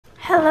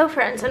Hello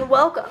friends and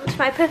welcome to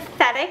my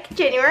pathetic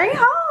January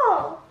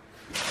haul.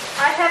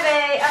 I have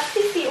a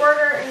FCC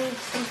order and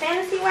some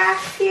fantasy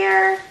wax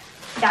here.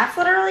 That's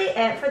literally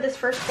it for this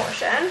first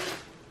portion.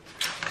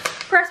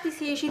 For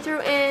SPC she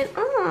threw in,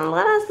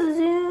 let us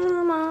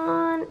zoom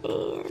on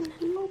in,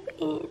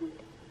 in.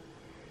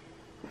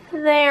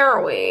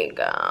 There we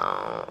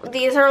go.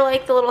 These are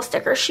like the little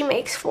stickers she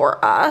makes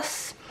for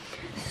us.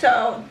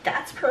 So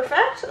that's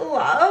perfect,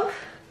 love.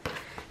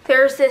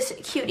 There's this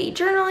cutie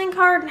journaling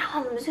card.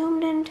 Now I'm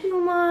zoomed in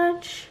too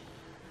much.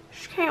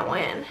 She can't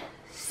win.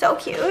 So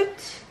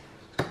cute.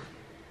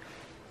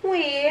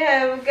 We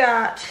have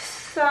got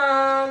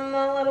some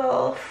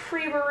little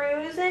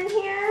freebaroos in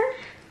here.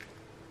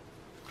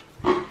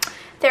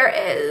 There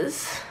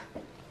is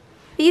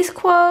these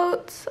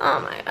quotes. Oh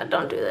my god,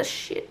 don't do this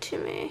shit to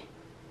me.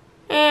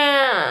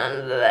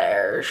 And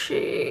there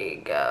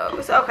she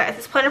goes. Okay,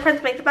 this planner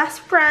prints make the best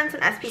friends, an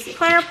SPC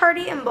planner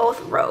party in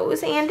both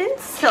rose and in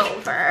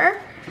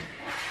silver.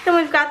 Then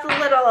we've got the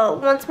little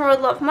Once More with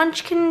Love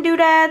Munchkin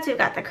doodads. We've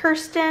got the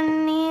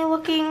Kirsten-y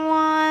looking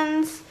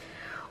ones.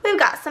 We've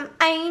got some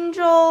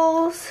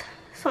angels,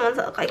 some ones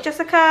that look like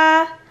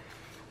Jessica,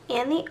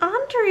 and the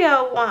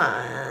Andrea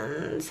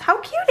ones. How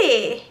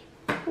cutie.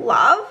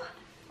 Love.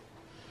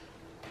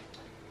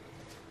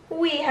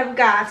 We have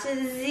got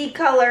the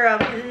color of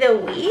the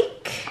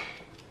week,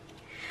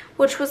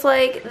 which was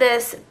like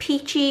this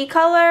peachy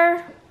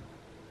color.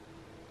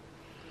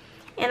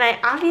 And I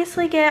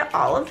obviously get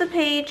all of the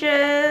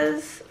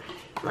pages.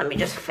 Let me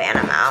just fan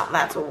them out.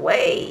 That's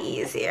way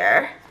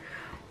easier.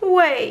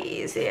 Way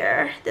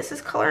easier. This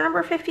is color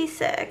number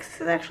 56.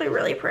 This is actually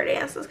really pretty.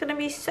 This is going to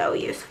be so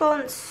useful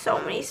in so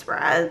many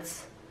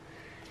spreads.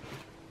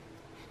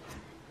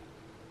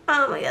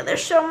 Oh my god,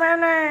 there's so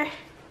many.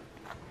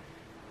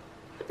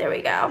 There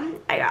we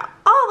go. I got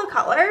all the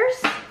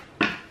colors.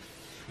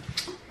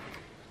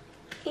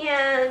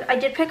 And I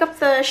did pick up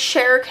the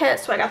share kit,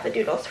 so I got the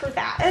doodles for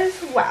that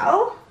as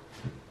well.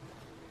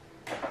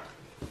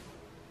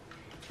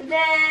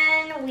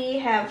 Then we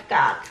have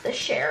got the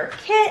share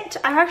kit.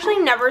 I've actually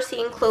never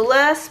seen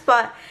Clueless,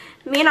 but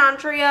me and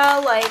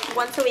Andrea, like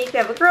once a week we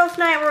have a girls'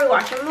 night where we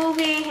watch a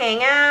movie,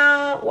 hang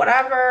out,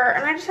 whatever.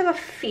 And I just have a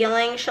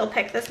feeling she'll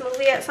pick this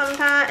movie at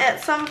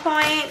some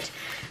point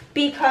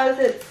because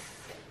it's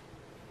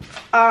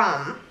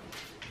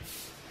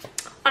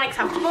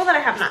unacceptable that I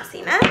have not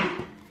seen it.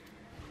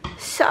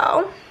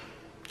 So,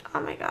 oh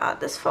my god,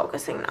 this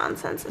focusing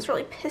nonsense is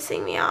really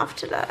pissing me off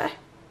today.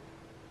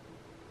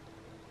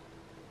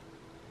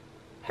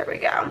 Here we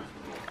go.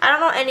 I don't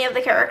know any of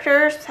the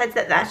characters besides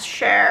that's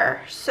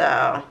Cher,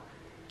 so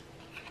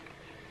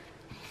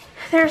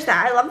there's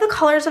that. I love the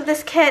colors of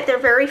this kit. They're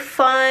very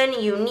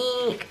fun,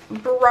 unique,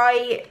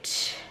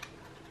 bright.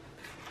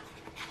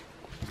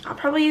 I'll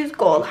probably use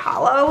Gold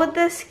Hollow with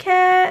this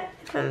kit,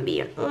 if I'm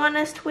being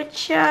honest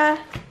with ya.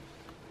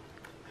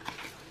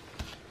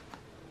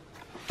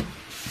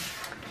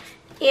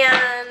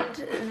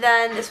 And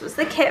then this was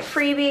the kit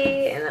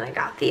freebie, and then I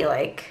got the,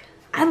 like,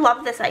 I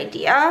love this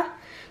idea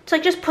to,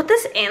 like, just put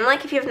this in,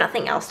 like, if you have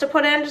nothing else to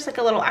put in, just, like,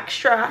 a little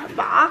extra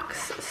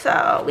box.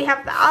 So we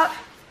have that.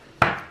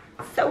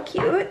 So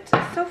cute.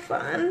 So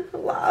fun.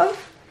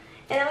 Love.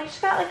 And then we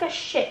just got, like, a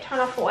shit ton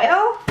of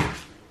foil.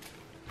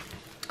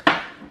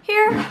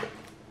 Here,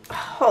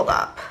 hold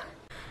up.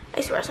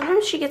 I swear,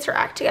 sometimes she gets her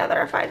act together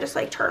if I just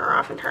like turn her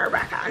off and turn her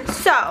back on.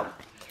 So,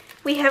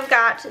 we have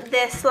got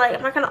this, like,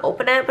 I'm not going to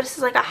open it, but this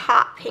is like a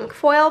hot pink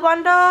foil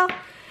bundle,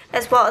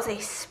 as well as a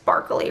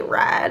sparkly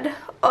red.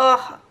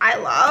 Oh, I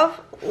love,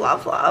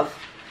 love, love.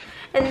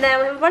 And then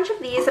we have a bunch of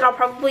these that I'll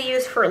probably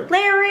use for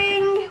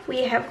layering.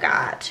 We have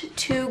got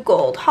 2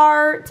 gold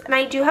hearts, and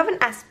I do have an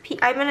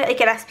I'm going to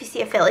get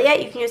SPC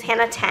affiliate. You can use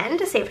Hannah 10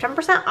 to save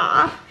 10%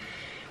 off.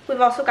 We've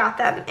also got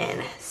them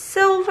in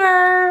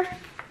silver,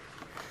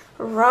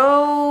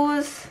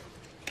 rose,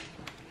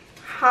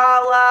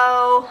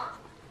 hollow.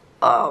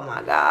 Oh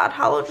my god,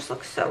 hollow just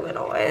looks so good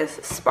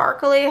always.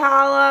 Sparkly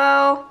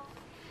hollow.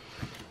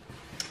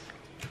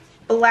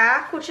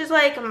 Black, which is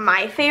like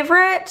my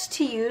favorite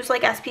to use,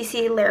 like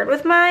SPC layered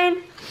with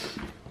mine.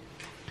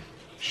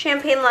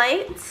 Champagne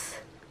lights.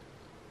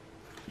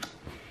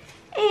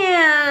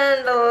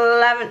 And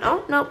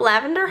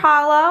lavender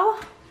hollow.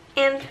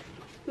 And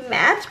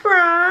matte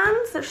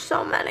bronze. There's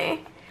so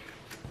many.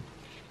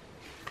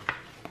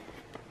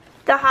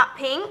 The hot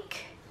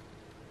pink.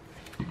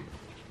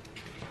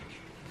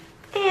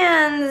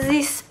 And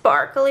the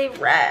sparkly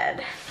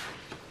red.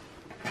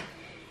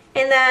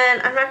 And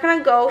then I'm not going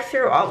to go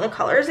through all the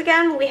colors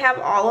again, but we have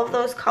all of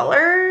those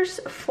colors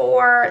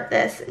for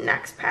this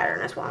next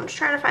pattern as well. I'm just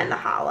trying to find the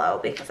hollow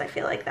because I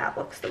feel like that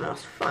looks the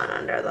most fun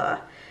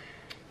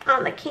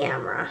on the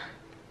camera.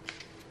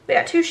 We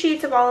got 2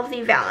 sheets of all of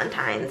the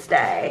Valentine's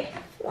Day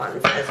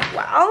ones as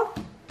well.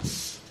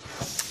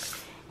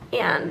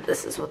 And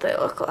this is what they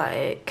look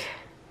like.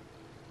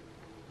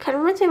 Kind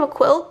of reminds me of a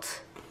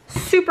quilt.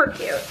 Super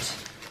cute.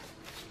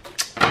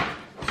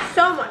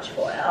 So much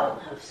foil.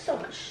 I have so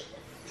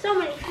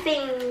many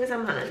things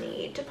I'm gonna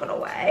need to put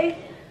away.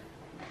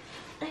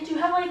 I do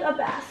have like a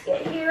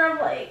basket here of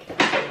like like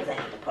things I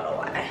need to put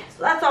away.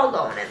 So that's all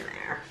going in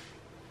there.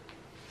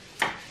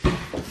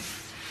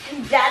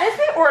 And that is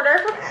my order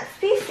from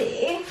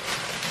SPC.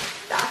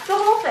 That's the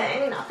whole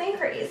thing, nothing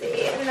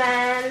crazy. And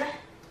then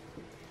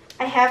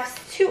I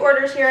have 2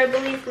 orders here, I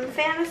believe, from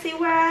Fantasy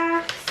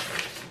Wax.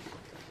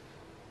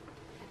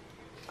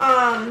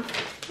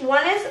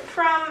 One is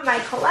from my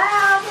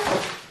collab,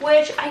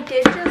 which I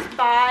did just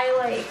buy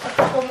like a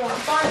couple more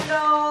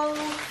bundles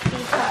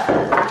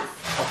because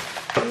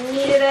I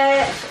needed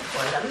it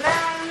for the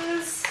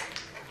men's.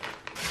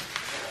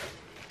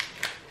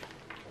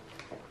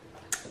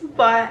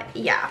 But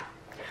yeah,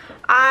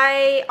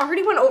 I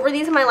already went over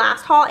these in my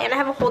last haul, and I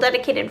have a whole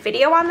dedicated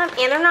video on them,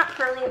 and they're not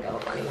currently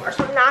available anymore,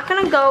 so I'm not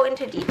going to go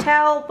into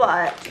detail,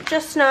 but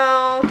just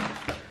know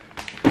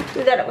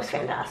that it was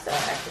fantastic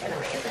and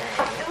amazing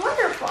and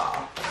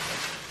wonderful.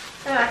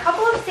 And a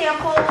couple of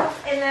samples,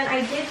 and then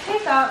I did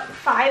pick up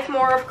 5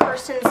 more of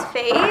Kirsten's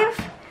fave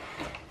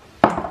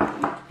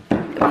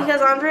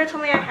because Andrea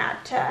told me I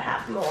had to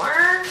have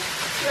more.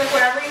 She's like,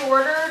 whatever you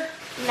ordered,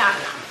 not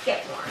enough,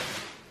 get more.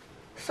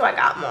 So I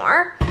got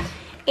more.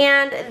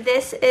 And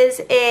this is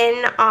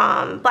in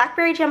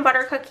blackberry jam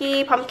butter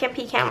cookie, pumpkin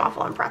pecan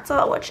waffle, and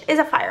pretzel, which is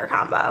a fire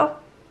combo.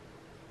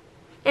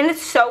 And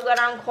it's so good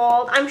on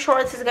cold. I'm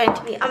sure this is going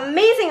to be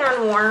amazing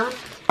on warm.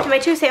 And my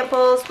 2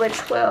 samples,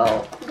 which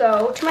will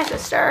go to my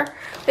sister.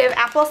 We have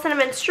apple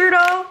cinnamon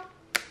strudel,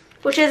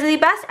 which is the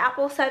best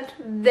apple scent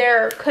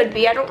there could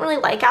be. I don't really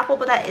like apple,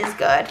 but that is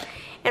good.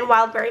 And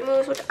wild berry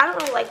mousse, which I don't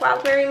really like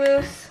wild berry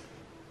mousse.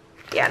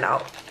 Yeah,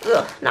 no.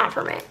 Ugh, not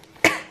for me.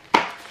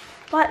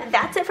 But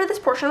that's it for this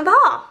portion of the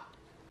haul.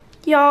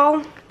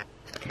 Y'all.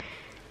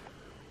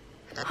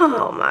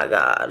 Oh my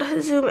god.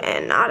 Zoom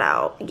in, not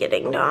out.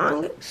 Getting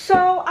dong.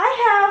 So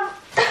I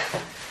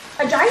have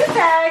a giant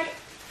bag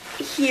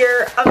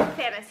here of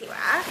Fantasy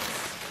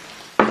Wax.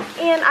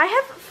 And I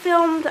have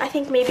filmed, I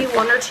think maybe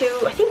 1 or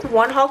 2, I think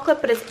 1 haul clip,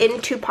 but it's in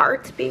 2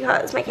 parts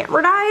because my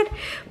camera died.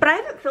 But I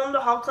haven't filmed a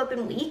haul clip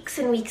in weeks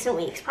and weeks and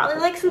weeks. Probably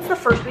like since the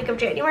 1st week of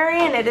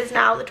January, and it is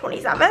now the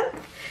 27th.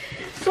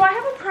 So I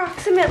have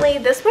approximately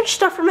this much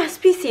stuff from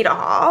SPC to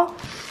haul.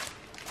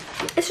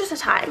 It's just a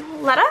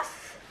time. Let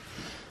us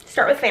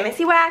start with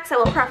Fantasy Wax. I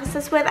will preface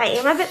this with I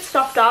am a bit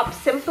stuffed up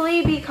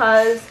simply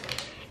because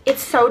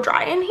it's so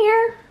dry in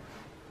here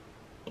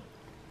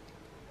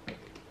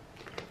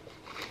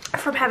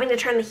from having to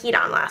turn the heat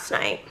on last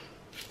night.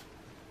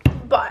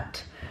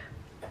 But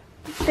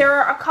there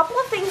are a couple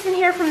of things in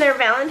here from their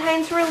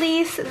Valentine's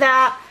release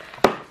that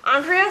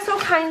Andrea so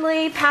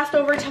kindly passed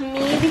over to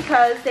me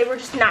because they were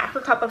just not her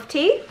cup of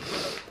tea.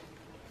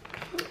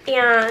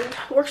 And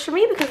works for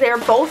me because they are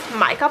both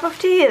my cup of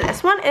tea.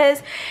 This one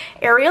is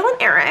Ariel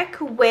and Eric,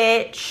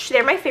 which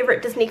they're my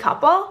favorite Disney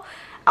couple.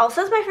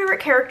 Elsa's my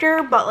favorite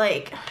character, but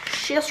like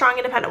she's a strong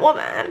independent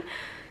woman.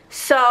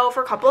 So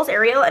for couples,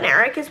 Ariel and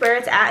Eric is where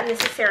it's at, and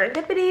this is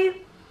Serendipity,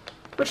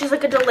 which is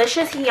like a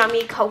delicious,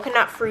 yummy,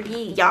 coconut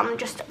fruity yum.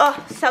 Just,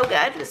 oh, so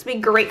good. This would be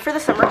great for the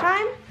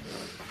summertime.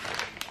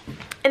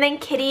 And then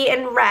Kitty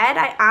and Red,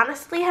 I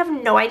honestly have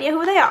no idea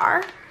who they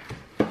are.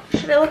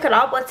 Should I look it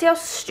up? Let's see how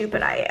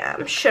stupid I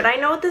am. Should I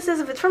know what this is?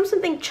 If it's from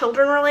something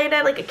children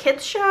related, like a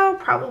kids show,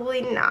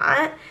 probably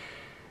not.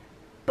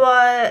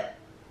 But,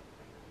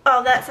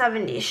 oh, that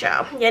 70s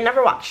show. Yeah,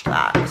 never watched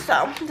that.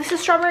 So, this is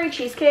strawberry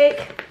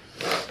cheesecake.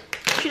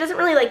 She doesn't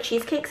really like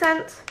cheesecake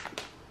scents,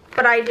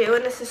 but I do,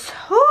 and this is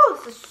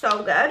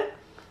so good.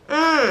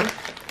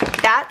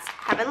 That's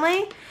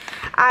heavenly.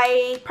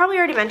 I probably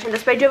already mentioned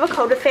this, but I do have a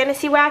code with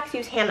Fantasy Wax.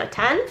 Use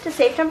Hannah10 to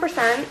save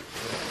 10%.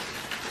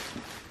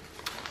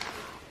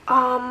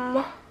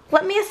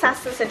 Let me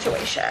assess the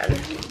situation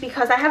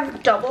because I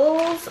have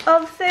doubles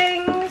of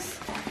things.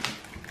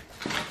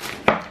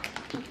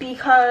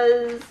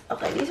 Because,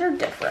 okay, these are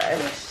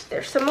different.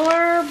 They're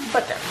similar,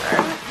 but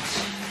different.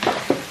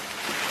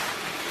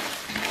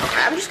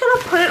 Okay, I'm just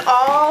gonna put it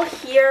all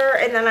here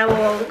and then I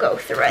will go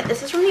through it.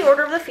 This is from the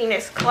Order of the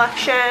Phoenix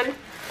collection,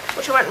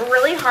 which I went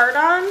really hard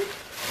on.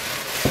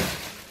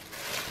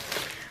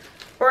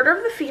 Order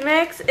of the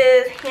Phoenix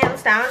is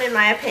hands down, in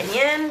my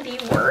opinion, the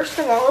worst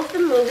of all of the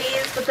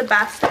movies, but the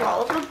best of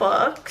all of the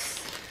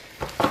books.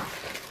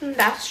 And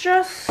that's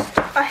just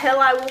a hill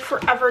I will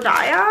forever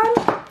die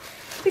on.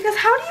 Because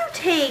how do you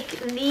take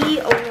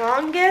the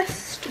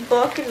longest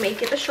book and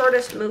make it the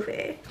shortest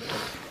movie?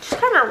 It's just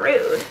kind of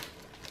rude.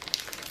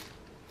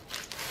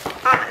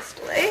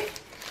 Honestly.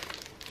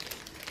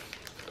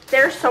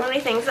 There's so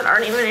many things that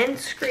aren't even in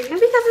screen because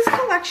this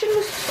collection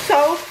was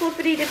so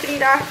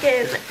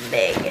flippity-dippity-dockin'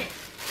 big.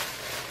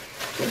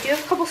 We do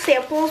have a couple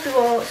samples. We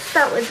will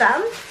start with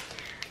them.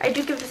 I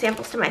do give the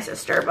samples to my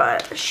sister,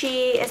 but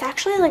she is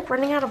actually like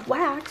running out of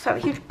wax. So I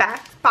have a huge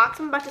box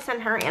I'm about to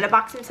send her and a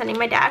box I'm sending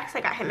my dad because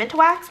I got him into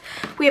wax.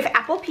 We have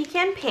apple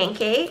pecan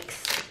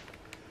pancakes.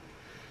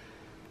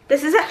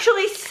 This is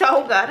actually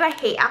so good. I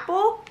hate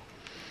apple.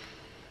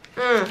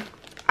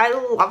 I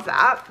love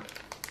that.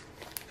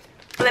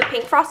 And the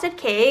pink frosted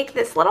cake.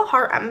 This little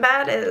heart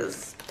embed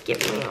is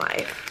giving me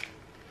life.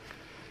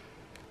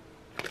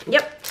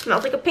 Yep,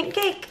 smells like a pink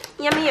cake.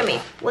 Yummy, yummy.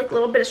 Like a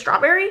little bit of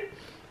strawberry.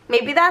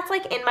 Maybe that's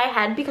like in my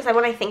head because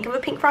when I think of a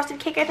pink frosted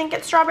cake, I think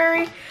it's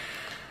strawberry.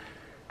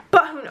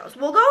 But who knows?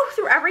 We'll go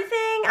through everything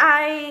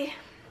I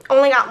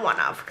only got one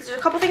of because there's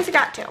a couple things I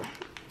got two.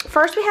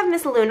 First, we have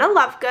Miss Luna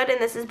Lovegood, and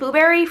this is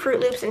blueberry,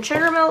 Fruit Loops, and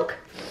sugar milk.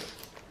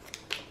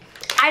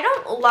 I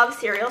don't love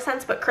cereal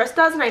scents, but Chris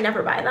does, and I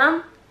never buy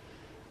them.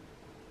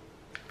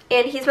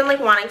 And he's been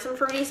like wanting some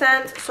fruity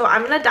scents, so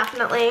I'm gonna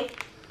definitely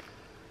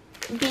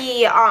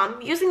be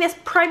using this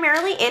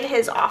primarily in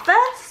his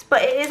office.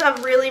 But it is a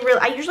really,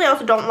 I usually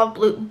also don't love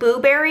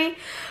blueberry,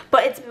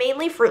 but it's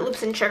mainly Fruit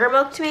Loops and sugar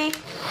milk to me,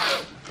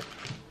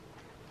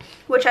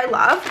 which I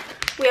love.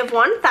 We have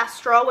one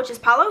Thestral, which is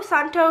Palo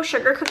Santo,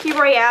 Sugar Cookie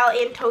Royale,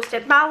 and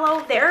Toasted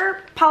Mallow.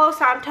 Their Palo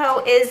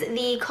Santo is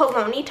the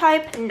cologne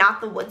type,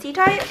 not the woodsy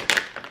type.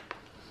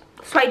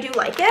 So I do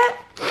like it.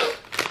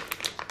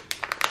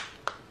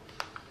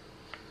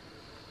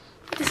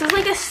 This is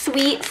like a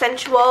sweet,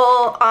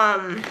 sensual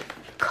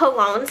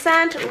cologne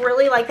scent.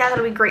 Really like that.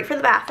 That'll be great for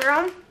the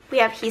bathroom. We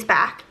have He's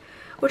Back,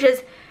 which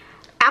is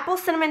apple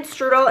cinnamon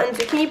strudel and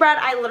zucchini bread.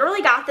 I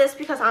literally got this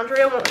because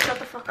Andrea won't shut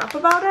the fuck up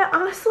about it,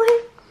 honestly.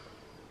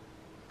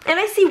 And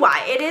I see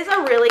why. It is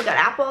a really good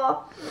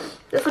apple.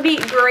 This will be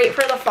great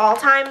for the fall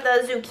time.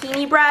 The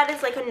zucchini bread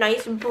is like a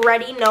nice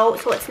bready note,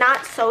 so it's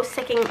not so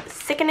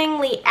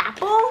sickeningly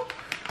apple.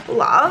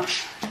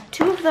 Love.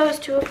 Two of those,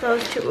 two of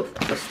those, two of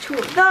those, two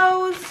of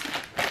those.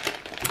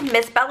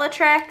 Miss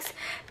Bellatrix,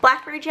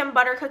 blackberry jam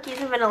butter cookies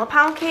and vanilla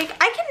pound cake.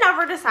 I can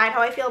never decide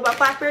how I feel about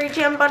blackberry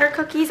jam butter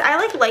cookies. I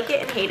like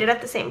it and hate it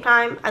at the same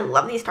time. I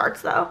love these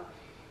tarts though.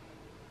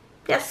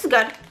 Yeah, this is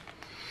good.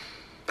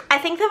 I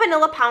think the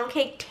vanilla pound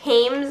cake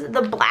tames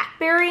the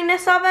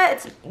blackberryness of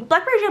it.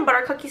 Blackberry jam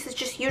butter cookies is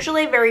just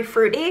usually very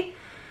fruity.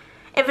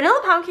 And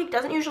vanilla pound cake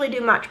doesn't usually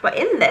do much, but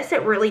in this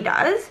it really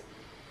does.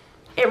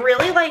 It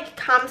really like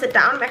calms it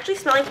down. I'm actually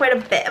smelling quite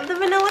a bit of the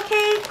vanilla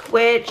cake,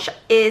 which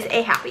is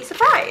a happy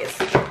surprise.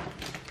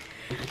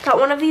 Got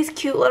one of these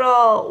cute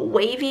little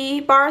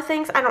wavy bar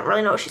things. I don't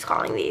really know what she's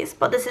calling these,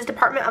 but this is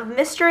Department of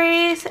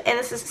Mysteries, and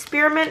this is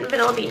Spearmint and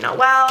Vanilla Bean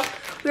Noel.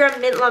 We are a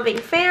mint loving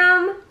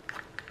fam.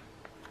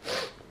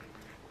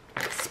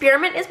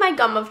 Spearmint is my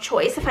gum of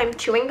choice. If I'm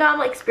chewing gum,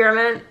 like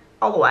spearmint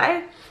all the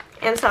way.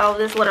 And so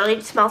this literally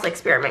smells like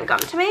spearmint gum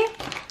to me.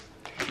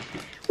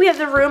 We have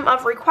the Room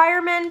of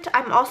Requirement.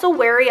 I'm also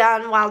wary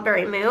on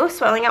Wildberry Mousse,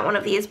 so I only got one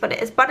of these, but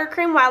it is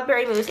buttercream,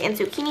 Wildberry Mousse, and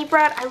zucchini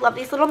bread. I love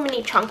these little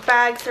mini chunk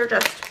bags. They're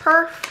just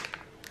perf.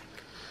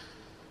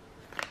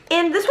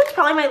 And this one's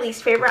probably my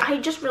least favorite. I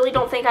just really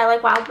don't think I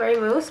like Wildberry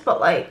Mousse, but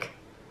like,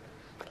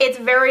 it's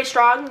very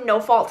strong, no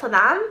fault to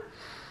them.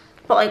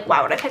 But like,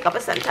 why would I pick up a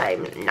scent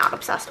I'm not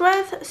obsessed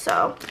with?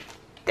 So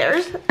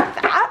there's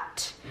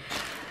that.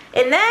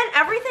 And then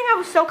everything I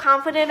was so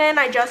confident in,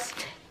 I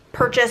just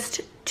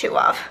purchased two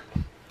of.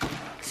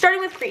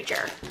 Starting with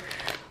Creature.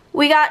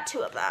 We got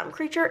two of them.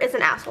 Creature is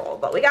an asshole,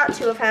 but we got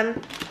two of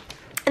him.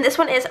 And this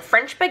one is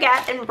French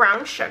Baguette and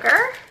Brown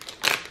Sugar.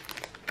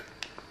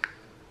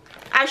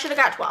 I should have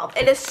got 12.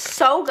 It is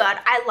so good.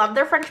 I love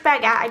their French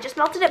Baguette. I just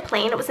melted it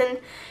plain. It was in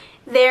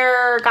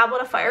their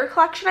Goblet of Fire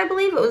collection, I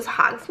believe. It was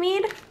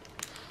Hogsmeade.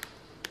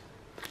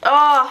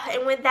 Oh,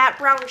 and with that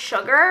brown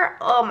sugar,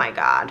 oh my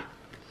god.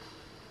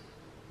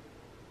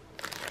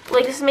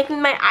 Like, this is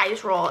making my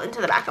eyes roll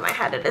into the back of my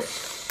head. It is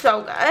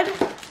so good.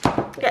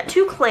 We got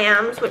two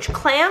clams, which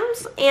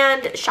clams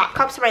and shot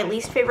cups are my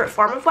least favorite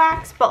form of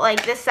wax, but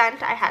like this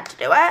scent, I had to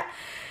do it.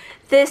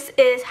 This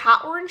is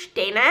Hot Orange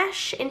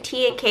Danish in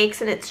tea and cakes,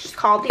 and it's just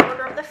called the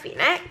Order of the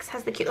Phoenix.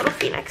 Has the cute little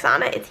phoenix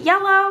on it. It's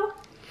yellow.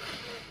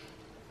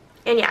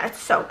 And yeah, it's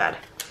so good.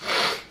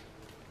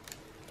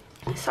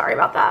 Sorry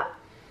about that.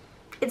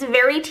 It's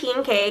very tea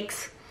and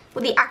cakes.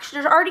 With the extra,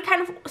 there's already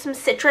kind of some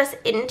citrus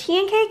in tea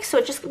and cakes, so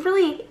it just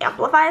really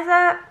amplifies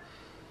it.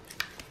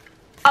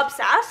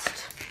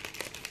 Obsessed.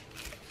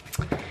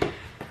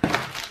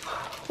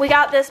 We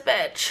got this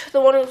bitch,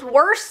 the one who's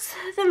worse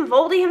than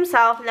Voldy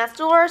himself, and that's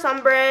Dolores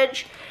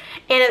Umbridge.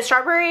 And it's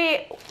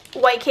strawberry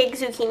white cake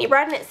zucchini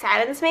bread, and it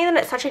saddens me that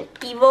it's such an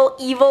evil,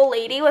 evil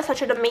lady with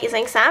such an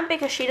amazing scent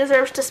because she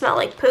deserves to smell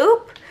like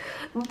poop.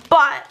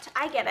 But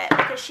I get it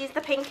because she's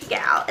the pink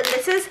gal, and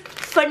this is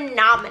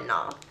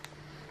phenomenal.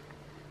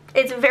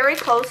 It's very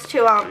close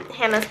to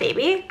Hannah's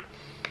Baby,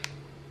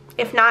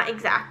 if not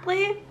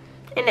exactly,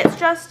 and it's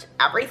just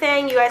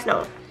everything. You guys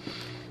know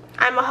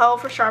I'm a hoe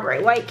for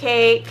strawberry white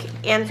cake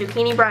and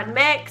zucchini bread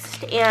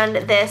mixed, and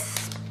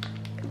this,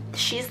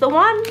 she's the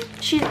one.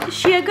 She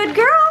a good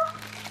girl.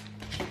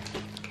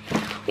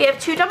 We have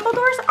two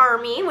Dumbledore's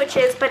Army, which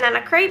is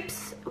banana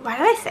crepes. Why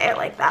did I say it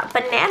like that?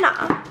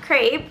 Banana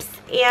crepes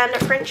and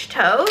French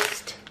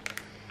toast.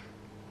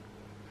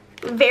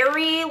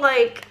 Very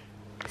like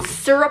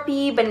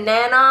syrupy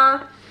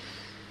banana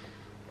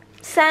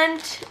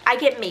scent. I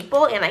get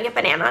maple and I get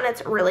banana, and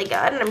it's really good,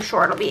 and I'm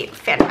sure it'll be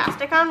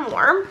fantastic on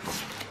warm.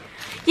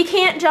 You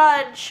can't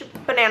judge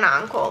banana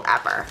on cold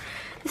ever.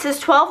 This is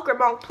 12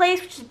 Grimald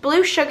Place, which is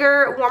blue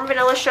sugar, warm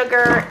vanilla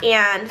sugar,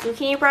 and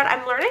zucchini bread.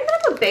 I'm learning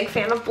that I'm a big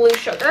fan of blue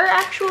sugar,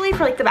 actually,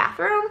 for like the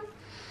bathroom.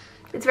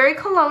 It's very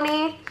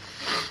cologne-y.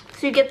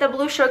 So you get the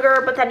blue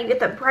sugar, but then you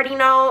get the bready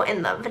note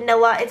and the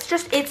vanilla. It's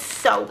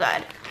so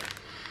good.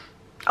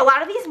 A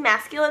lot of these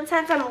masculine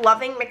scents I'm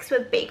loving mixed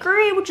with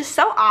bakery, which is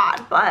so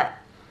odd, but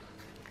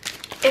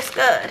it's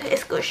good.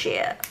 It's good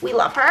shit. We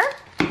love her.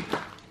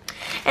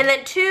 And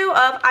then 2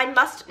 of I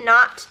Must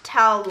Not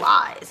Tell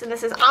Lies. And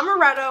this is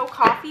Amaretto,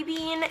 Coffee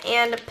Bean,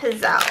 and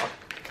Pizzelle.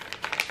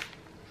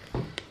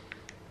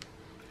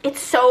 It's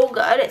so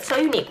good. It's so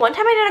unique. One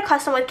time I did a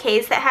custom with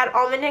Kay's that had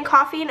almond and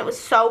coffee, and it was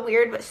so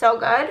weird but so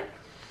good.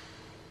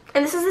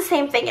 And this is the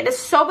same thing. It is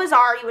so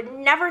bizarre. You would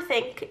never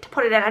think to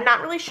put it in. I'm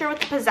not really sure what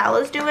the Pizzelle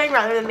is doing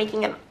rather than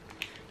making it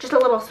just a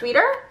little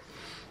sweeter.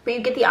 But you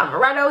get the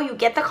amaretto, you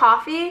get the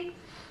coffee,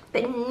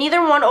 but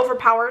neither one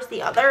overpowers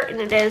the other, and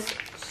it is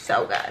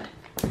so good.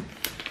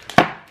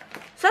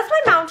 So that's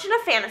my mountain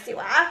of fantasy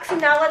wax.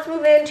 And now let's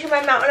move into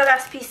my mountain of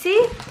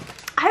SPC.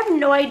 I have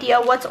no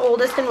idea what's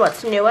oldest and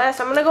what's newest.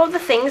 I'm going to go with the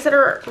things that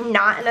are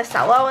not in a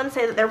cello and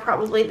say that they're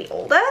probably the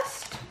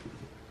oldest.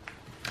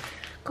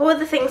 Go with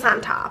the things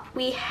on top.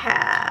 We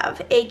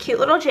have a cute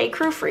little J.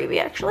 Crew freebie.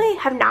 Actually,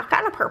 have not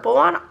gotten a purple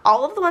one.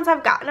 All of the ones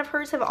I've gotten of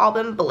hers have all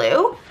been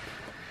blue.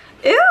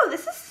 Ooh,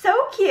 this is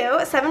so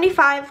cute.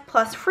 75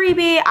 plus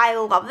freebie. I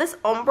love this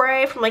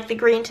ombre from like the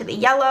green to the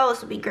yellow.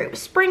 This will be great with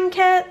spring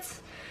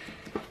kits.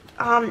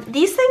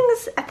 These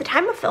things, at the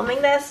time of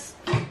filming this,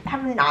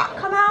 have not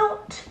come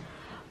out.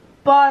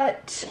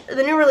 But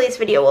the new release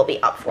video will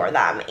be up for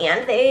them,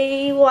 and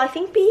they will, I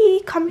think,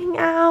 be coming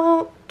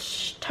out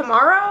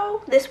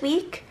tomorrow, this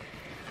week.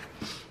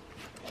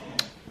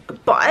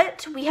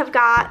 But we have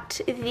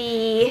got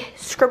the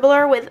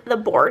Scribbler with the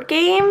board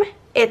game.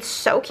 It's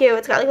so cute.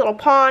 It's got like a little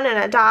pawn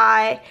and a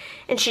die,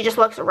 and she just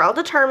looks real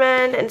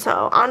determined. And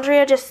so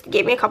Andrea just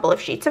gave me a couple of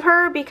sheets of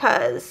her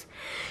because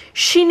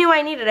she knew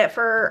I needed it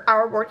for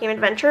our board game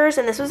adventures,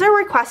 and this was a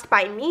request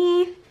by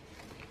me.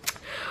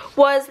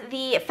 Was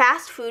the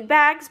fast food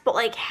bags, but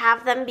like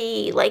have them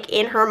be like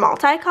in her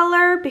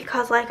multicolor,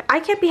 because like I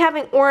can't be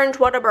having orange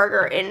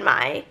Whataburger in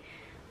my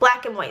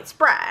black and white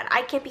spread.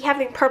 I can't be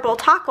having purple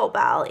Taco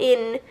Bell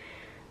in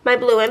my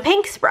blue and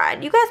pink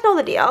spread. You guys know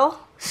the deal.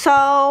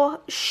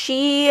 So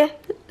she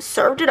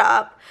served it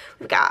up.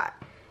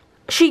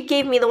 She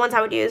gave me the ones I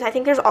would use. I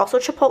think there's also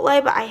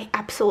Chipotle, but I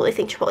absolutely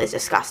think Chipotle is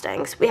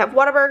disgusting. So we have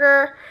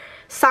Whataburger,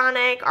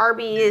 Sonic,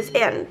 Arby's,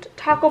 and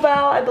Taco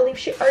Bell. I believe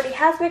she already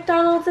has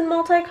McDonald's in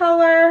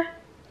multicolor.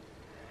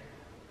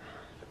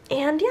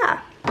 And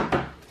yeah,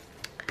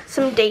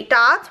 some date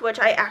dots, which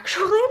I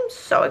actually am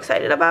so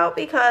excited about,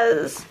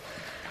 because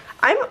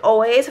I'm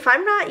always, if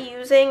I'm not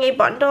using a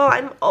bundle,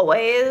 I'm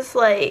always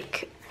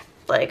like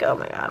oh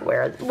my god,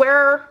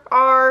 where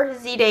are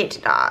Z-date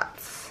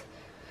dots?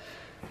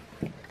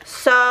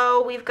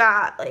 So we've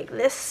got like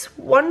this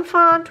one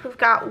font, we've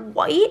got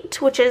white,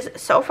 which is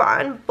so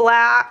fun,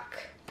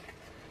 black,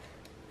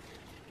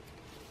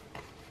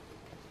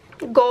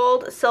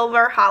 gold,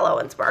 silver, hollow,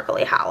 and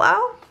sparkly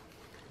hollow.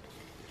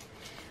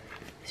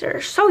 These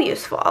are so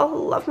useful.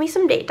 Love me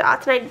some date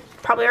dots, and I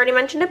probably already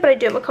mentioned it, but I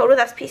do have a code with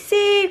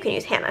SPC. You can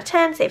use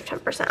Hannah10, save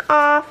 10%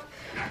 off.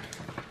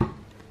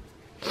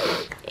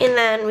 And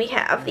then we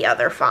have the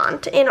other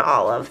font in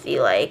all of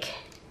the like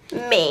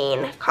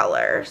main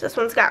colors. This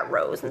one's got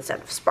rose instead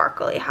of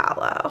sparkly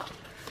hollow.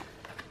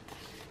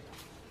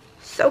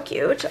 So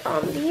cute.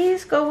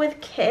 These go with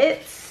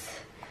kits,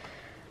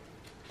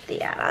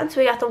 the add-ons.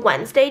 So we got the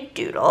Wednesday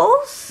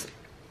doodles.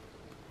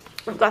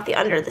 We've got the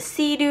Under the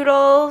Sea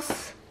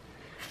doodles.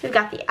 We've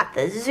got the At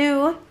the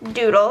Zoo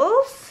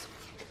doodles.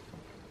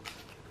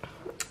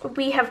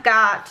 We have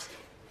got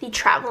the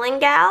Traveling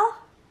Gal.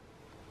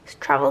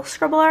 Travel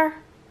Scribbler.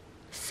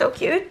 So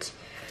cute.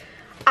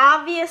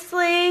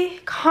 Obviously,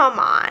 come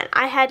on,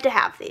 I had to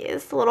have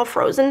these, the little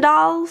Frozen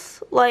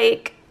dolls.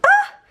 Like,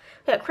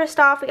 we got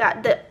Kristoff, we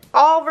got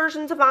all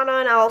versions of Anna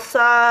and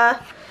Elsa,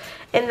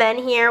 and then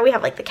here we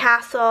have like the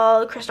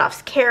castle,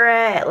 Kristoff's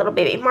carrot, little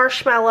baby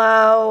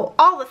marshmallow,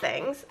 all the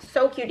things.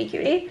 So cutie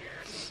cutie.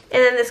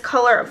 And then this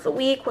color of the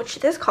week, which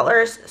this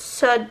color is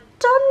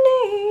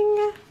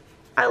stunning.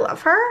 I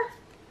love her.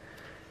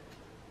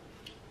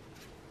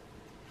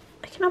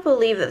 I cannot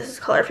believe that this is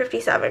color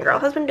 57. Girl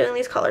has been doing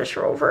these colors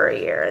for over a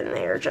year, and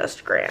they are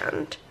just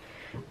grand.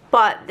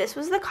 But this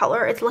was the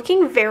color. It's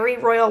looking very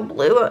royal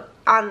blue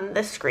on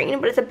the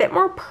screen, but it's a bit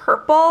more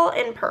purple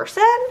in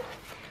person.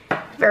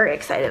 Very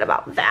excited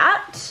about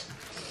that.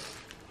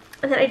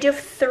 And then I do have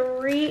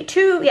three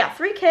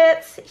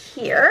kits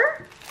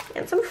here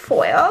and some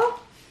foil.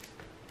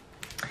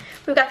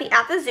 We've got the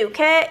At the Zoo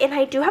kit, and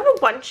I do have a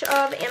bunch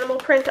of animal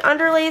print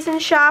underlays in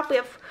shop. We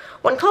have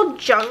one called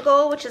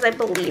Jungle, which is, I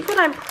believe, what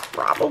I'm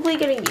probably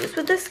going to use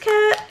with this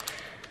kit.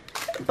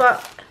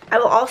 But I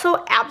will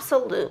also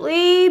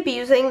absolutely be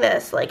using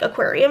this, like,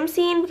 aquarium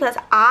scene, because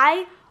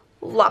I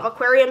love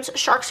aquariums.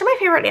 Sharks are my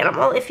favorite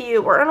animal. If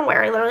you were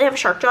unaware, I literally have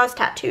shark jaws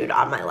tattooed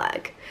on my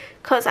leg,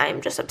 because I'm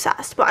just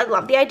obsessed. But I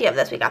love the idea of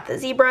this. We got the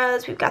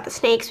zebras, we've got the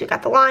snakes, we've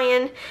got the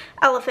lion,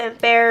 elephant,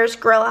 bears,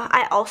 gorilla.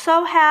 I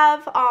also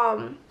have,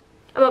 I'm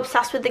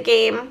obsessed with the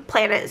game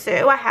Planet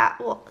Zoo. I have,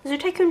 well, Zoo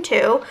Tycoon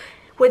 2,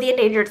 with the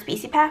Endangered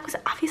Species pack was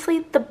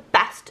obviously the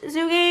best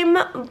zoo game,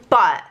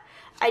 but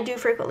I do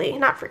frequently,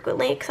 not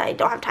frequently because I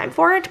don't have time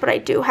for it, but I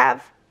do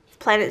have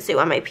Planet Zoo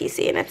on my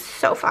PC and it's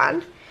so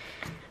fun.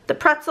 The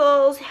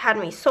pretzels had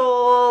me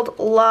sold.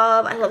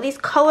 I love these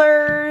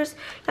colors.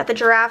 Got the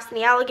giraffes and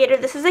the alligator.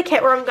 This is a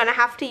kit where I'm going to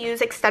have to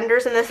use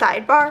extenders in the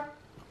sidebar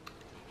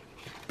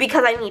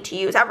because I need to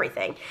use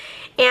everything.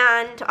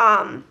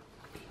 And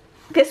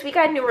this week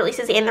I had new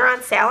releases and they're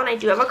on sale, and I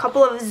do have a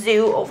couple of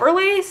zoo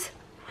overlays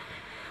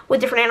with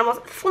different animals.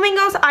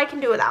 Flamingos I can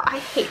do without. I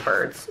hate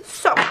birds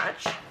so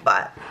much,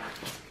 but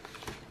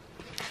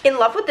in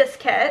love with this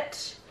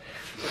kit.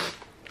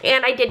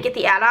 And I did get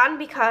the add-on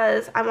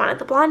because I wanted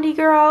the blondie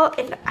girl,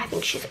 and I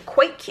think she's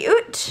quite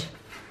cute.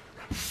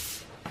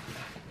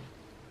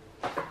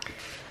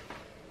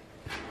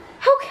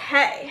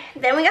 Okay,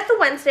 then we got the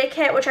Wednesday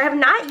kit, which I have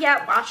not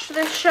yet watched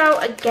this show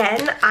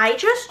again. I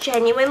just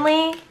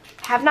genuinely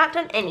have not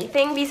done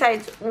anything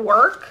besides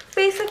work,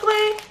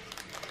 basically.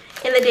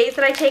 And the days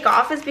that I take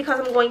off is because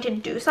I'm going to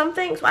do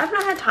something, so I've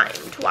not had time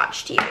to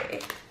watch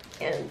TV.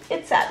 And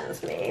it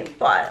saddens me,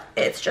 but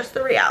it's just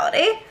the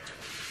reality.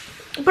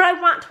 But I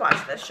want to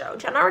watch this show.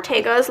 Jenna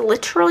Ortega is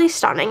literally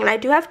stunning, and I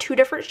do have 2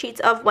 different sheets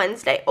of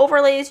Wednesday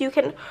overlays you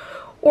can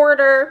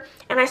order.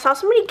 And I saw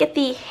somebody get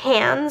the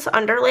hands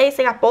underlays.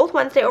 They got both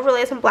Wednesday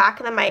overlays in black,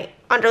 and then my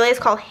underlay is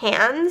called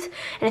hands,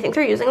 and I think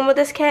they're using them with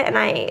this kit, and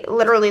I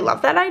literally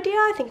love that idea.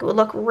 I think it would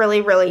look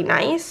really, really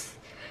nice.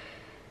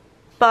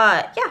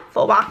 But yeah,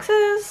 full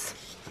boxes.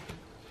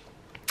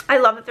 I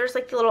love that there's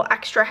like the little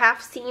extra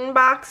half scene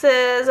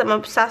boxes. I'm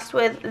obsessed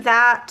with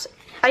that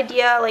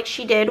idea, like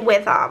she did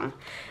with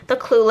the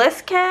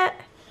Clueless kit.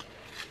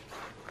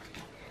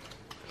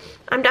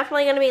 I'm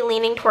definitely going to be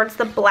leaning towards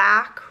the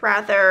black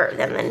rather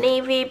than the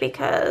navy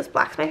because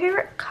black's my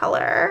favorite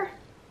color.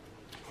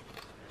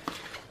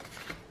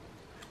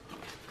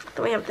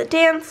 Then we have the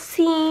dance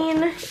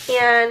scene,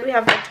 and we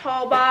have the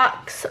tall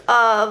box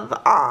of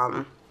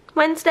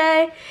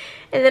Wednesday.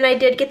 And then I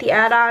did get the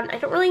add-on. I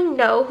don't really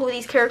know who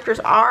these characters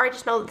are. I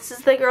just know this is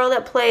the girl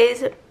that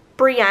plays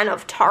Brienne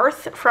of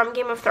Tarth from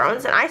Game of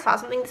Thrones, and I saw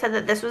something that said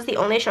that this was the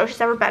only show she's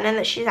ever been in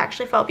that she's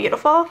actually felt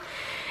beautiful,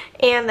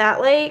 and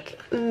that like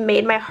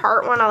made my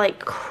heart want to like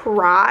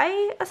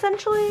cry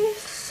essentially,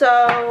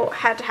 so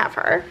had to have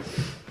her.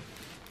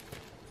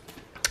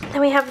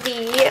 Then we have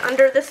the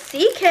Under the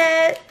Sea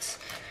kit.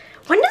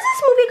 When does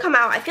this movie come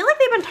out? I feel like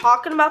they've been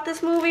talking about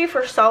this movie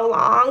for so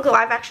long, the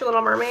live action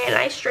Little Mermaid, and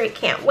I straight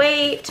can't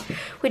wait.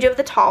 We do have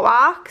the tall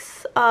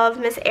box of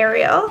Miss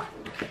Ariel.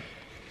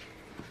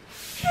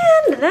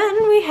 And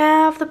then we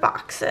have the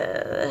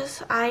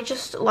boxes. I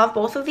just love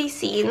both of these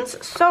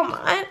scenes so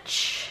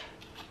much.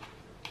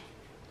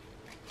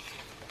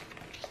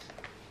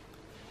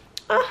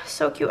 Oh,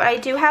 so cute. I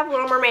do have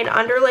Little Mermaid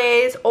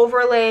underlays,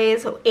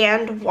 overlays,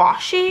 and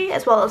washi,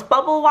 as well as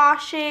bubble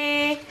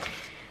washi.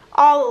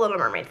 All the Little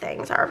Mermaid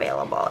things are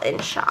available in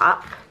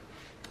shop.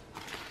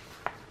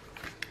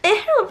 And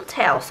her little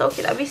tail, so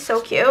cute. That'd be so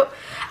cute.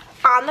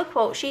 On the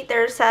quote sheet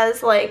there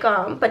says like,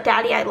 but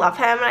daddy, I love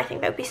him, and I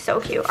think that'd be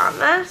so cute on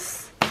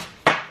this.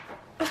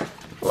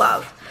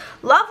 Love.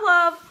 Love,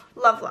 love,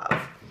 love,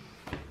 love.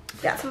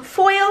 We got some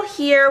foil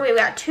here. We've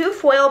got 2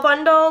 foil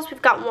bundles.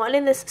 We've got one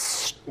in this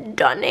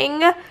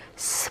stunning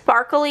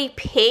sparkly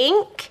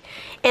pink,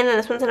 and then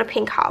this one's in a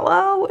pink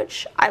hollow,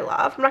 which I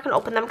love. I'm not going to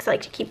open them because I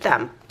like to keep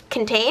them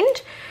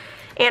contained,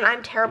 and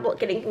I'm terrible at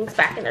getting things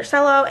back in their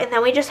cello. And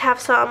then we just have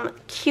some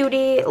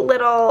cutie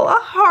little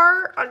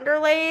heart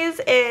underlays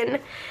in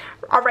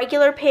a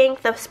regular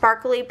pink, the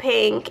sparkly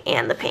pink,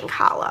 and the pink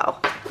hollow.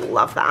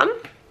 Love them.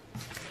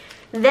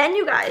 Then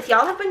you guys,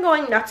 y'all have been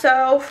going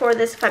nutso for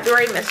this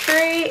February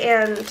mystery,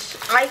 and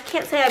I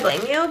can't say I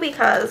blame you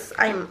because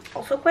I'm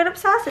also quite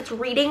obsessed. It's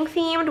reading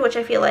themed, which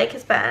I feel like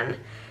has been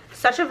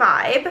such a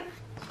vibe.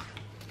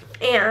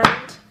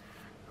 And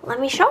let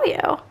me show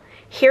you.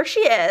 Here she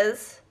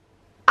is.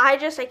 I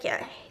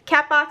can't.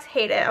 Cat box,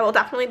 hate it. I will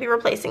definitely be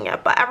replacing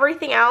it. But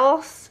everything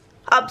else,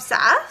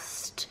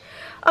 obsessed.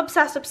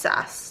 Obsessed,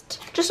 obsessed.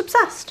 Just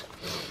obsessed.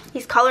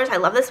 These colors, I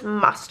love this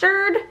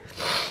mustard.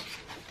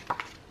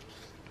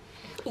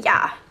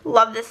 Yeah,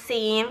 love this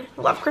scene.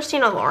 Love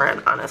Christina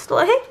Lauren,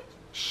 honestly.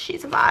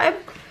 She's a vibe.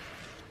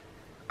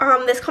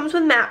 This comes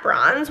with matte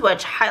bronze,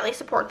 which highly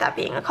support that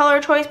being a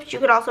color choice, but you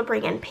could also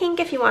bring in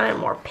pink if you wanted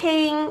more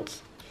pink.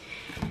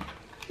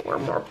 Or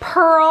more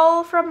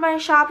pearl from my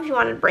shop if you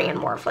wanted to bring in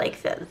more of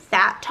like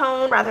that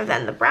tone rather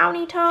than the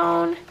brownie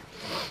tone.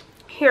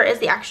 Here is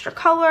the extra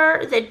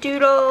color, the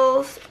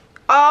doodles.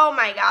 Oh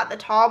my god, the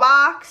tall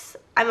box.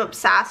 I'm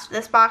obsessed.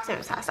 This box, I'm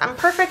obsessed. I'm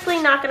perfectly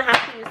not going to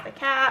have to use the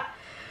cat.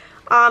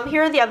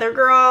 Here are the other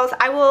girls.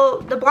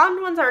 The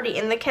blonde one's already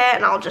in the kit,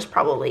 and I'll just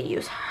probably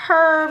use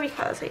her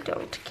because I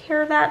don't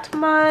care that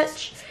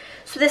much.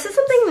 So this is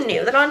something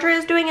new that Andrea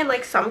is doing in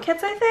like some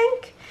kits, I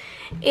think.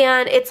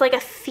 And it's like a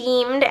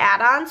themed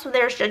add-on. So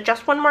there's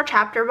just one more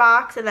chapter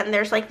box, and then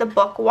there's like the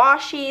book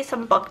washi,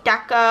 some book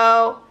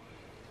deco,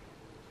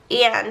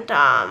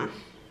 and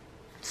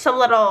some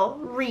little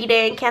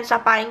reading, can't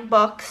stop buying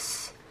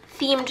books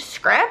themed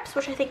scripts,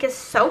 which I think is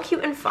so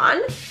cute and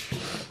fun.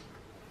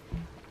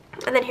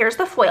 And then here's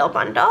the foil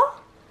bundle.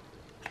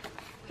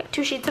 Got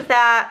 2 sheets of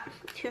that,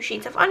 2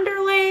 sheets of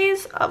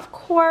underlays, of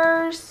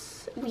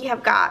course. We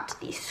have got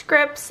the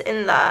scripts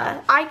in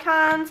the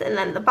icons, and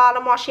then the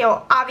bottom washi.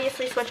 I'll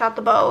obviously switch out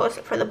the bows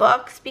for the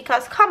books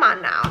because come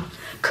on now.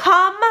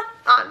 Come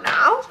on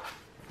now.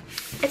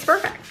 It's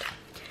perfect.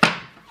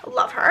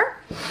 Love her.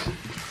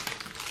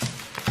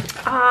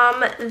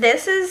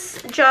 This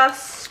is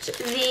just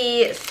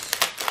the,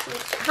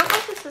 I don't know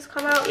if this has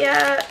come out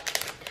yet.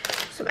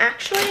 So I'm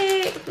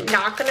actually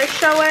not going to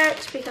show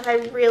it because I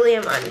really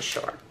am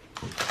unsure.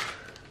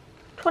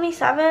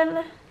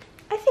 27,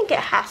 I think it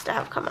has to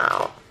have come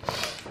out.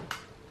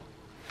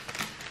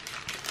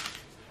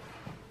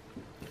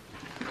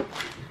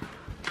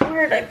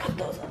 Where did I put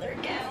those other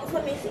gals?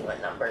 Let me see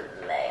what number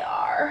they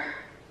are.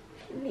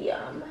 The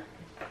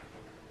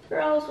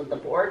girls with the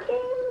board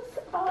games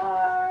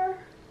are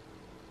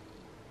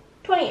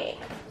 28.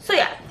 So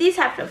yeah, these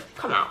have to have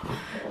come out.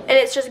 And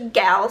it's just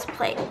gals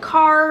playing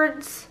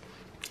cards.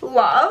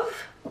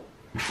 Love.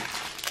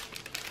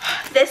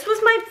 This was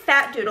my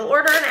fat doodle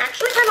order, and I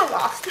actually kind of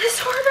lost this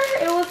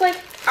order. It was like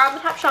on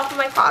the top shelf of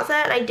my closet,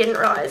 and I didn't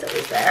realize it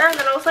was there. And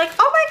then I was like,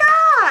 oh my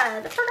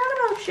god, I forgot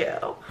about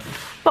you.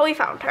 But we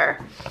found her.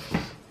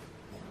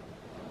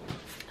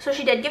 So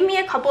she did give me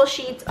a couple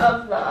sheets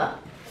of the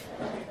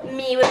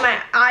me with my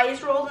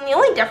eyes rolled, and the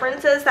only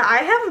difference is that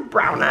I have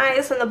brown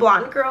eyes and the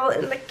blonde girl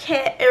in the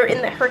kit, or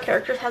in her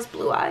characters, has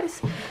blue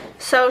eyes.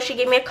 So she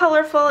gave me a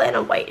colorful and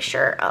a white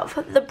shirt of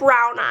the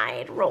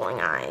brown-eyed, rolling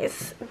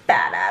eyes,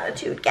 bad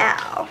attitude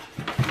gal.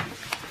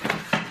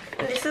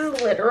 And this is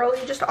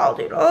literally just all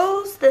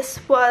doodles. This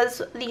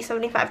was the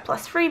 75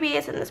 plus freebie.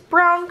 It's in this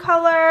brown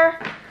color.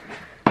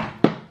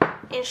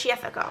 And she has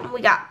them. We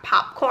got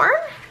popcorn,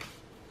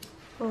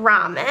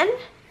 ramen,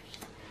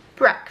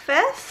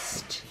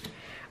 breakfast,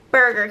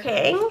 Burger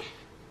King,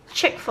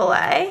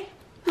 Chick-fil-A,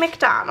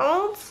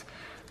 McDonald's,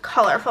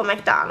 colorful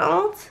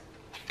McDonald's,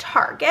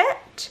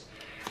 Target,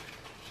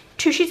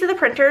 2 sheets of the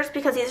printers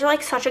because these are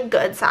like such a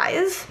good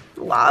size.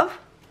 Love.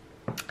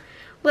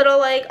 Little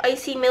like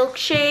icy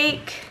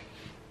milkshake,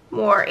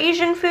 more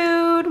Asian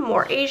food,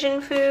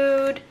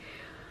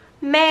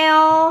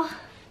 mail,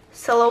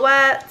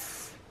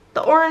 silhouettes,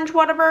 the orange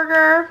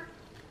Whataburger,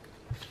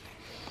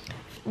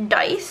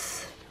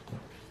 dice,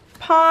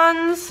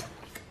 pawns,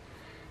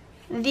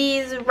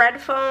 these red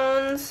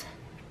phones,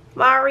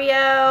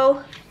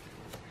 Mario,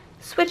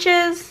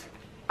 switches,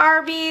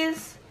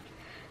 Arby's,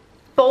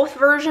 both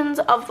versions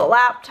of the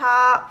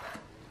laptop,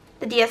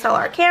 the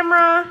DSLR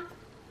camera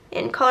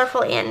in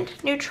colorful and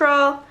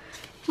neutral,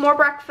 more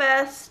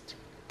breakfast.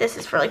 This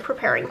is for like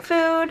preparing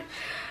food.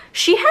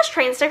 She has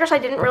train stickers. I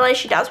didn't realize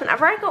she does.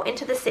 Whenever I go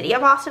into the city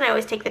of Austin, I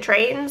always take the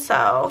train,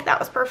 so that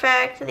was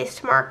perfect. These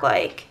to mark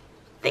like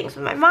things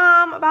with my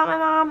mom, about my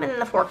mom, and then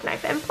the fork,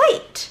 knife, and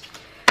plate.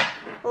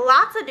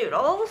 Lots of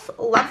doodles.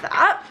 Love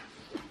that.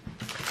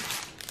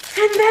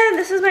 And then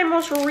this is my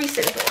most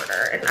recent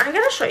order, and I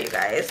gotta show you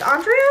guys.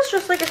 Andrea's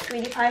just like a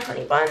sweetie pie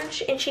honey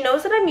bunch, and she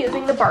knows that I'm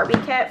using the Barbie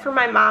kit for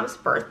my mom's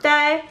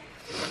birthday.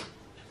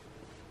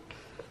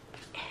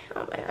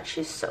 Oh my gosh,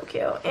 she's so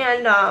cute.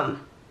 And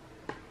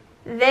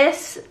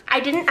this, I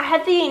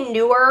had the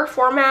newer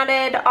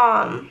formatted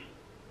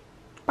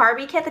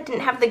Barbie kit that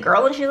didn't have the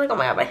girl, and she's like, oh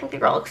my god, I think the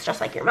girl looks just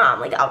like your mom.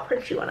 Like, I'll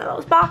print you one of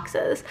those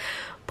boxes.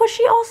 But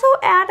she also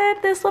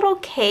added this little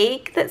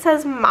cake that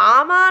says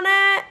mom on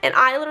it, and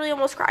I literally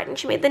almost cried, and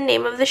she made the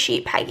name of the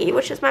sheet Peggy,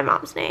 which is my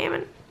mom's name,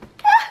 and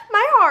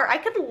my heart, I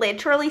could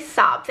literally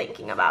sob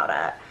thinking about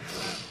it.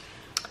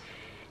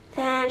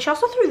 Then she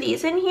also threw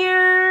these in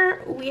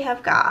here. We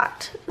have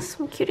got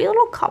some cutie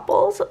little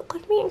couples that look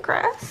like me and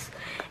Chris,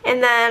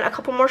 and then a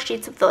couple more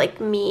sheets of the like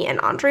me and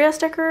Andrea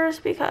stickers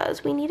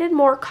because we needed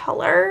more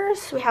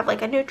colors. We have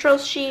like a neutral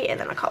sheet and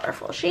then a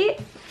colorful sheet.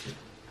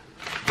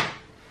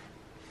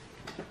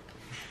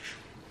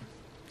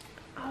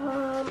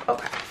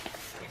 Okay,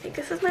 I think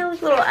this is my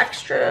like little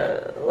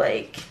extra,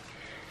 like,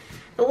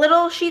 the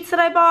little sheets that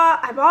I bought.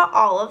 I bought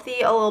all of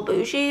the A Little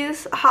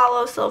Bougie's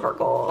hollow silver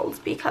golds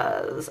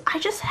because I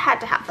just had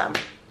to have them,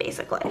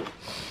 basically.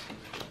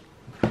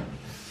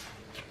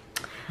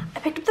 I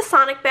picked up the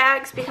Sonic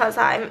bags because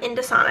I'm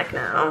into Sonic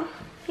now.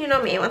 You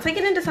know me, once I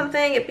get into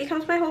something, it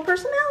becomes my whole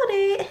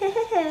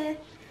personality.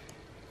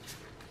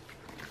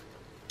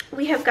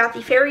 We have got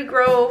the Fairy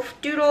Grove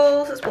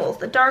doodles as well as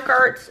the Dark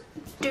Arts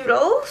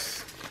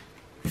doodles.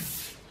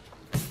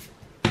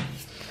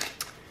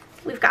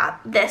 We've got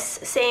this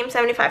same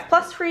 75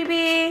 plus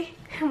freebie.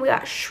 And we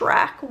got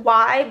Shrek.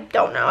 Why?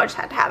 Don't know. I just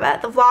had to have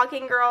it. The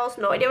Vlogging Girls.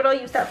 No idea what I'll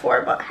use that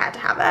for, but I had to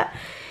have it.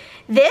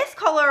 This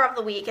color of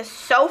the week is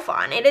so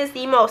fun. It is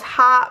the most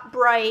hot,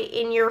 bright,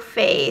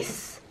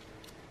 in-your-face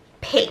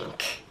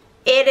pink.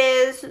 It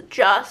is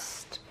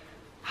just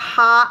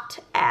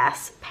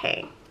hot-ass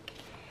pink.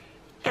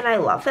 And I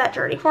love that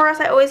Journey for Us.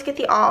 I always get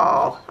the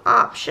all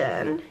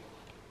option.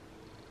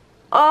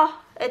 Oh,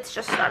 it's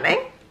just stunning.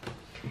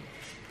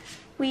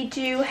 We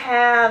do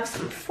have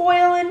some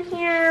foil in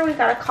here. We've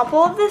got a couple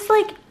of this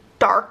like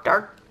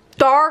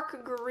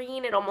dark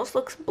green. It almost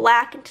looks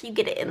black until you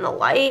get it in the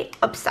light.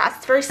 Obsessed.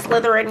 It's very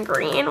Slytherin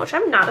green, which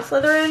I'm not a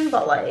Slytherin,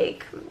 but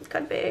like,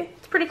 could be.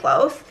 It's pretty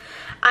close.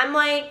 I'm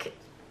like,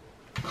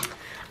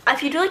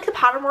 if you do like the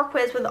Pottermore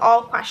quiz with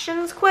all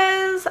questions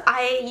quiz,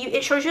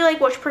 it shows you like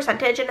which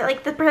percentage, and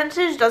like the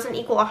percentage doesn't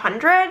equal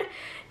 100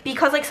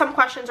 because like some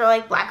questions are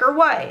like black or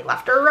white,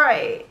 left or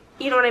right.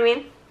 You know what I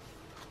mean?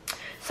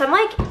 So I'm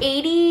like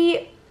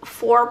 84%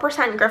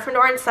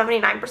 Gryffindor and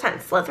 79%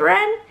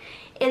 Slytherin.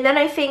 And then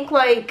I think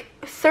like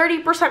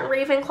 30%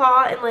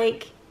 Ravenclaw and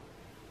like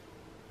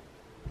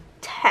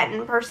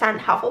 10%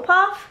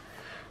 Hufflepuff.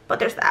 But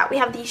there's that. We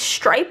have these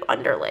stripe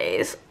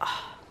underlays.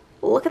 Oh,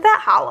 look at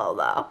that hollow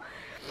though.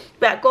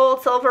 We got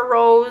gold, silver,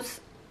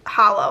 rose,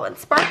 hollow, and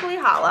sparkly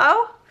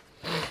hollow.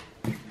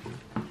 And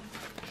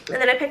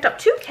then I picked up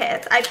 2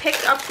 kits. I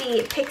picked up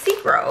the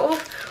Pixie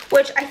Grove,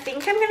 which I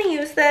think I'm going to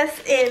use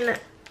this in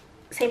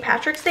St.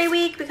 Patrick's Day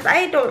week because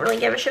I don't really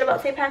give a shit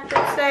about St.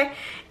 Patrick's Day.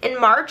 In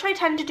March, I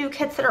tend to do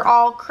kits that are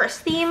all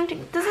Chris themed.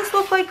 Does this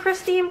look like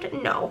Chris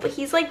themed? No, but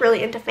he's like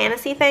really into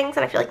fantasy things,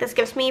 and I feel like this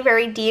gives me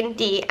very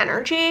D&D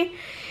energy.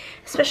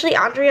 Especially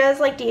Andrea's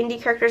like D&D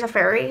character's a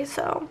fairy,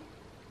 so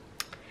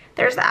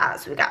there's that.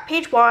 So we got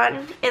page 1,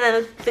 and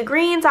then the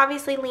greens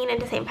obviously lean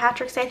into St.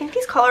 Patrick's Day. I think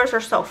these colors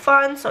are so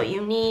fun, so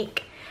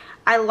unique.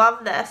 I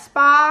love this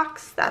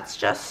box. That's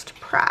just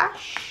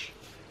fresh.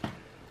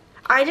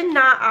 I did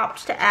not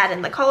opt to add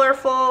in the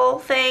colorful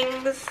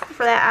things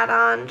for that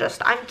add-on.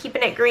 Just, I'm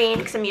keeping it green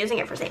because I'm using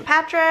it for St.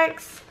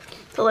 Patrick's.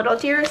 The little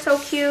deer is so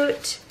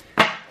cute.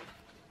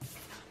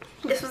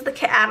 This was the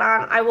kit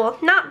add-on. I will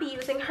not be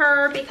using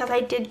her because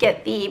I did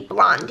get the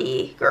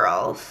Blondie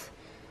girls.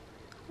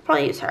 I'll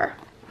probably use her.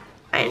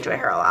 I enjoy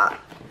her a lot.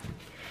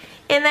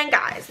 And then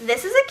guys,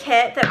 this is a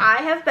kit that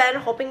I have been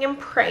hoping and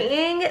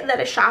praying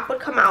that a shop would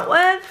come out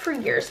with for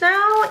years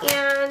now,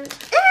 and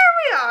here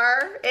we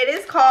are. It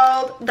is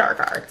called Dark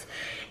Arts.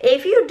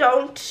 If you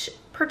don't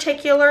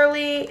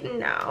particularly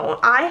know,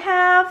 I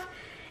have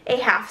a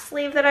half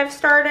sleeve that I've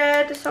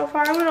started so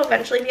far. I'm going to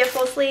eventually be a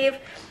full sleeve,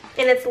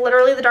 and it's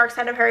literally the dark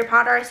side of Harry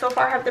Potter. I so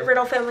far have the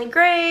Riddle family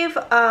grave,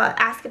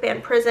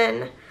 Azkaban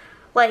prison,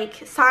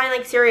 like sign,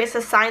 like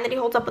Sirius's sign that he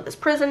holds up with his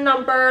prison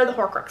number, the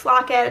Horcrux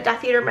locket, a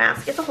Death Eater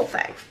mask. It's a whole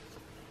thing.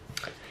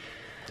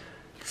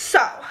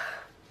 So,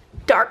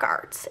 Dark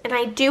Arts. And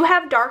I do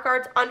have Dark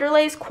Arts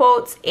underlays,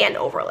 quotes, and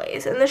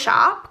overlays in the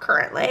shop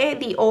currently.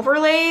 The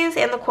overlays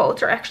and the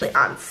quotes are actually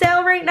on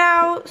sale right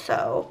now,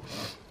 so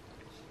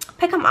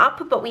pick them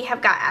up. But we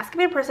have got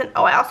Azkaban prison.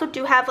 Oh, I also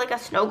do have like a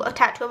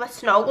tattoo of a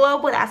snow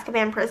globe with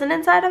Azkaban prison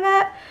inside of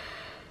it.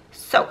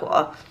 So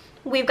cool.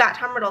 We've got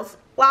Tom Riddle's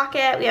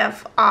locket. We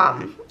have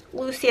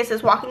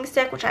Lucius's walking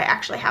stick, which I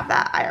actually have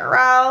that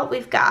IRL.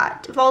 We've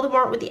got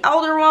Voldemort with the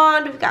Elder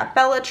Wand. We've got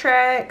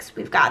Bellatrix.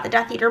 We've got the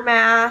Death Eater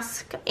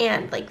mask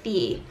and like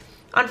the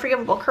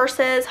Unforgivable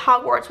Curses.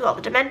 Hogwarts with all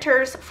the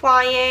Dementors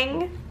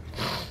flying.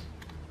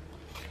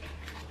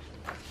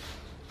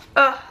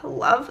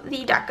 Love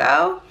the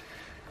deco.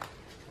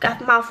 Got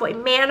the Malfoy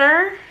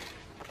Manor.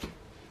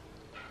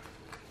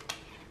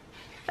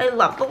 I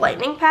love the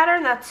lightning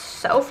pattern. That's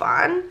so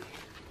fun.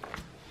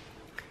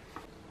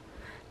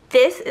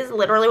 This is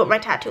literally what my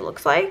tattoo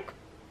looks like.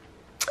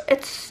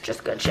 It's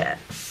just good shit.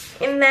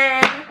 And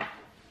then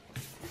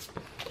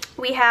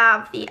we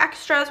have the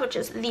extras, which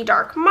is the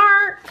Dark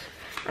Mark.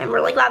 I'm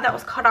really glad that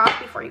was cut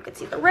off before you could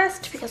see the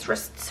wrist because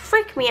wrists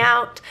freak me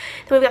out.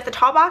 Then we've got the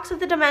tall box of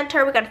the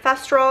Dementor, we got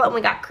Thestral, and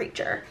we got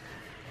Creature.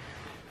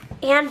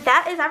 And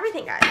that is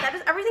everything, guys. That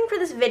is everything for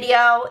this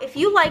video. If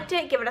you liked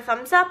it, give it a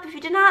thumbs up. If you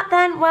did not,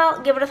 then,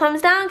 well, give it a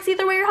thumbs down because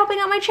either way you're helping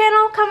out my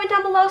channel. Comment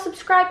down below,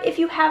 subscribe if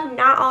you have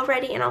not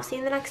already, and I'll see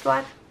you in the next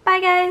one.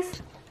 Bye,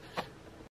 guys.